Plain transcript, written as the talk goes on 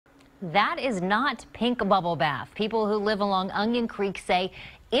That is not pink bubble bath. People who live along Onion Creek say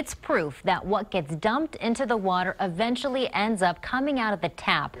it's proof that what gets dumped into the water eventually ends up coming out of the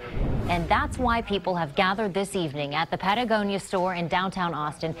tap. And that's why people have gathered this evening at the Patagonia store in downtown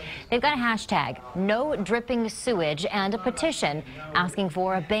Austin. They've got a hashtag, no dripping sewage, and a petition asking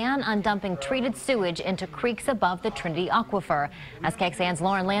for a ban on dumping treated sewage into creeks above the Trinity Aquifer. As KXAN's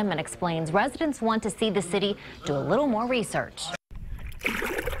Lauren Landman explains, residents want to see the city do a little more research.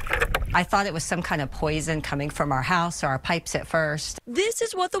 I thought it was some kind of poison coming from our house or our pipes at first. This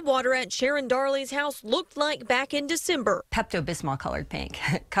is what the water at Sharon Darley's house looked like back in December. Pepto-Bismol colored pink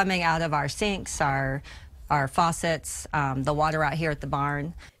coming out of our sinks, our faucets, the water out here at the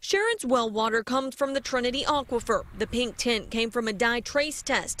barn. Sharon's well water comes from the Trinity Aquifer. The pink tint came from a dye trace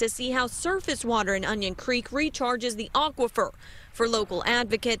test to see how surface water in Onion Creek recharges the aquifer. For local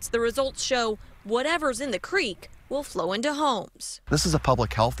advocates, the results show whatever's in the creek will flow into homes. This is a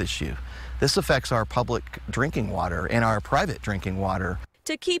public health issue. This affects our public drinking water and our private drinking water.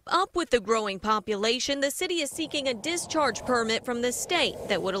 To keep up with the growing population, the city is seeking a discharge permit from the state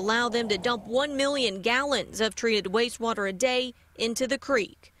that would allow them to dump 1 million gallons of treated wastewater a day into the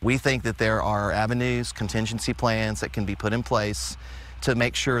creek. We think that there are avenues, contingency plans that can be put in place to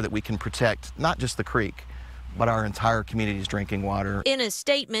make sure that we can protect not just the creek, but our entire community's drinking water. In a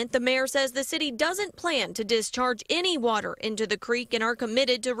statement, the mayor says the city doesn't plan to discharge any water into the creek and are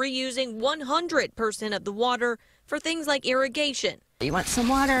committed to reusing 100% of the water for things like irrigation. You want some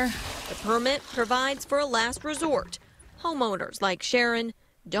water? The permit provides for a last resort. Homeowners like Sharon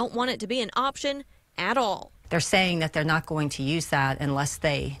don't want it to be an option at all. They're saying that they're not going to use that unless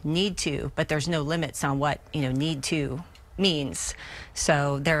they need to, but there's no limits on what, need to means.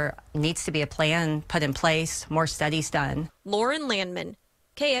 So there needs to be a plan put in place, more studies done. Lauren Landman,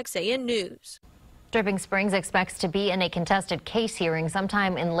 KXAN News. Dripping Springs expects to be in a contested case hearing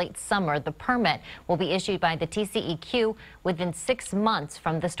sometime in late summer. The permit will be issued by the TCEQ within 6 months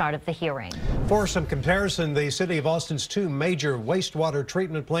from the start of the hearing. For some comparison, the city of Austin's 2 major wastewater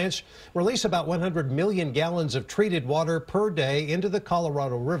treatment plants release about 100 million gallons of treated water per day into the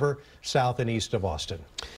Colorado River south and east of Austin.